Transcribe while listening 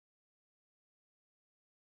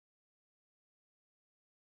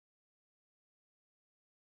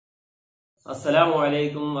അസ്സലാമു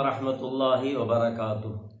അലൈക്കും വറഹ്മത്തുള്ളാഹി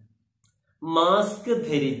വബറകാതുഹു. മാസ്ക്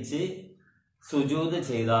ധരിച്ച് സുജൂദ്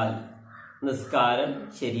ചെയ്താൽ നിസ്കാരം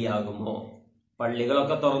ശരിയാകുമോ?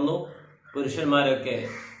 പള്ളികളൊക്കെ തുറന്നു, പുരുഷന്മാരൊക്കെ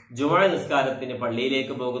ജുമുഅ നിസ്കാരത്തിന്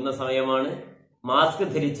പള്ളിയിലേക്ക് പോകുന്ന സമയമാണ്. മാസ്ക്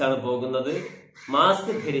ധരിച്ചാണ് പോകുന്നത്.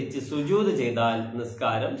 മാസ്ക് ധരിച്ച് സുജൂദ് ചെയ്താൽ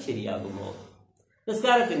നിസ്കാരം ശരിയാകുമോ?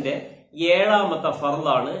 നിസ്കാരത്തിന്റെ 7ാമത്തെ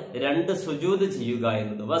ഫർളാണ് 2 സുജൂദ് ചെയ്യുക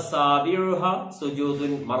എന്നത്. വസാബിഉഹ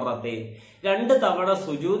സുജൂദുൻ മറത്തൈൻ, 2 തവണ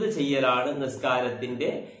സുജൂദ് ചെയ്യലാണ് നിസ്കാരത്തിന്റെ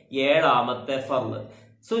 7ാമത്തെ ഫർള്.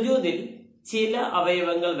 സുജൂദിൽ ചില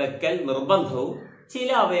അവയവങ്ങൾ വെക്കൽ നിർബന്ധവും ചില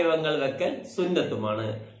അവയവങ്ങൾ വെക്കൽ സുന്നത്തുമാണ്.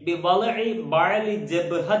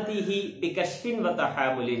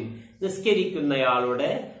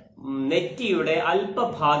 നിസ്കരിക്കുന്നയാളുടെ നെറ്റിയുടെ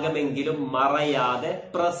അല്പഭാഗമെങ്കിലും മറയാതെ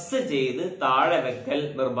പ്രസ് ചെയ്ത് താഴെ വെക്കൽ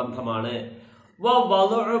നിർബന്ധമാണ്.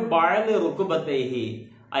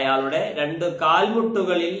 അയാളുടെ 2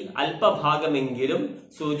 കാൽമുട്ടുകളിൽ അല്പഭാഗമെങ്കിലും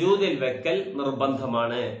സുജൂദിൽ വെക്കൽ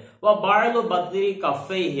നിർബന്ധമാണ്.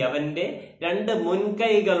 അവന്റെ 2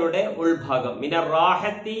 മുൻകൈകളുടെ ഉൾഭാഗം,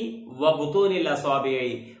 മിനറാഹത്തി വബുതൂനിൽ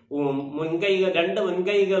അസ്വാബിഇ, മുൻകൈകൾ 2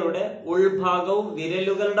 മുൻകൈകളുടെ ഉൾഭാഗവും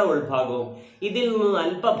വിരലുകളുടെ ഉൾഭാഗവും ഇതിൽ നിന്ന്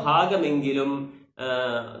അല്പഭാഗമെങ്കിലും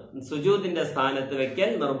സുജൂദിന്റെ സ്ഥാനത്ത് വെക്കൽ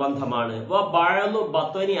നിർബന്ധമാണ്.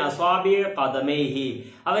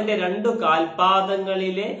 അവന്റെ 2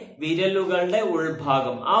 കാൽപാദങ്ങളിലെ വിരലുകളുടെ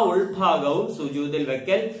ഉൾഭാഗം, ആ ഉൾഭാഗവും സുജൂദിൽ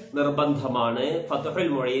വെക്കൽ നിർബന്ധമാണ്.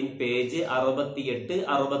 ഫത്ഹുൽ മുഈൻ പേജ്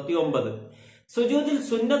 68-69. സുജൂദിൽ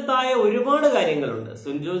സുന്നത്തായ ഒരുപാട് കാര്യങ്ങളുണ്ട്.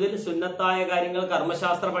 സുജൂദിൽ സുന്നത്തായ കാര്യങ്ങൾ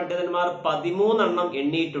കർമ്മശാസ്ത്ര പണ്ഡിതന്മാർ 13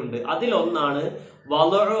 എണ്ണിയിട്ടുണ്ട്. അതിലൊന്നാണ്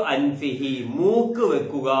വദഉ അൻഫിഹി, മൂക്ക്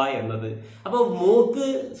വെക്കുക എന്നത്. അപ്പൊ മൂക്ക്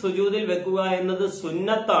സുജൂദിൽ വെക്കുക എന്നത്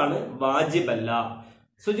സുന്നത്താണ്, വാജിബല്ല.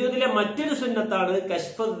 സുജൂദിലെ മറ്റൊരു സുന്നത്താണ്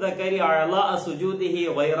കശ്ഫു ദക്കരി അഅ്ളാ സുജൂദിഹി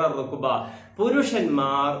ഗൈറ റുക്ബ.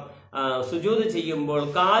 പുരുഷന്മാർ സുജൂദ് ചെയ്യുമ്പോൾ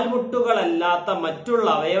കാൽമുട്ടുകളല്ലാത്ത മറ്റുള്ള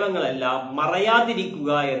അവയവങ്ങളെല്ലാം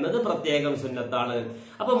മറയാതിരിക്കുക എന്നത് പ്രത്യേകം സുന്നത്താണ്.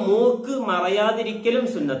 അപ്പൊ മൂക്ക് മറയാതിരിക്കലും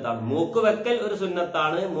സുന്നത്താണ്. മൂക്ക് വെക്കൽ ഒരു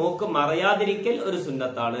സുന്നത്താണ്, മൂക്ക് മറയാതിരിക്കൽ ഒരു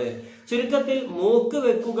സുന്നത്താണ്. ചുരുക്കത്തിൽ മൂക്ക്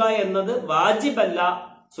വെക്കുക എന്നത് വാജിബല്ല,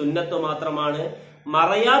 സുന്നത്ത് മാത്രമാണ്.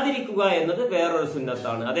 മറയാതിരിക്കുക എന്നത് വേറൊരു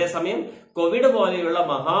സുന്നത്താണ്. അതേസമയം കോവിഡ് പോലെയുള്ള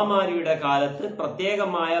മഹാമാരിയുടെ കാലത്ത്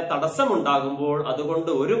പ്രത്യേകമായ തടസ്സമുണ്ടാകുമ്പോൾ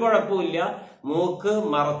അതുകൊണ്ട് ഒരു കുഴപ്പമില്ല. മൂക്ക്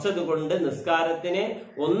മറച്ചത് കൊണ്ട് നിസ്കാരത്തിനെ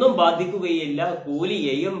ഒന്നും ബാധിക്കുകയില്ല,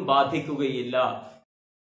 കൂലിയെയും ബാധിക്കുകയില്ല.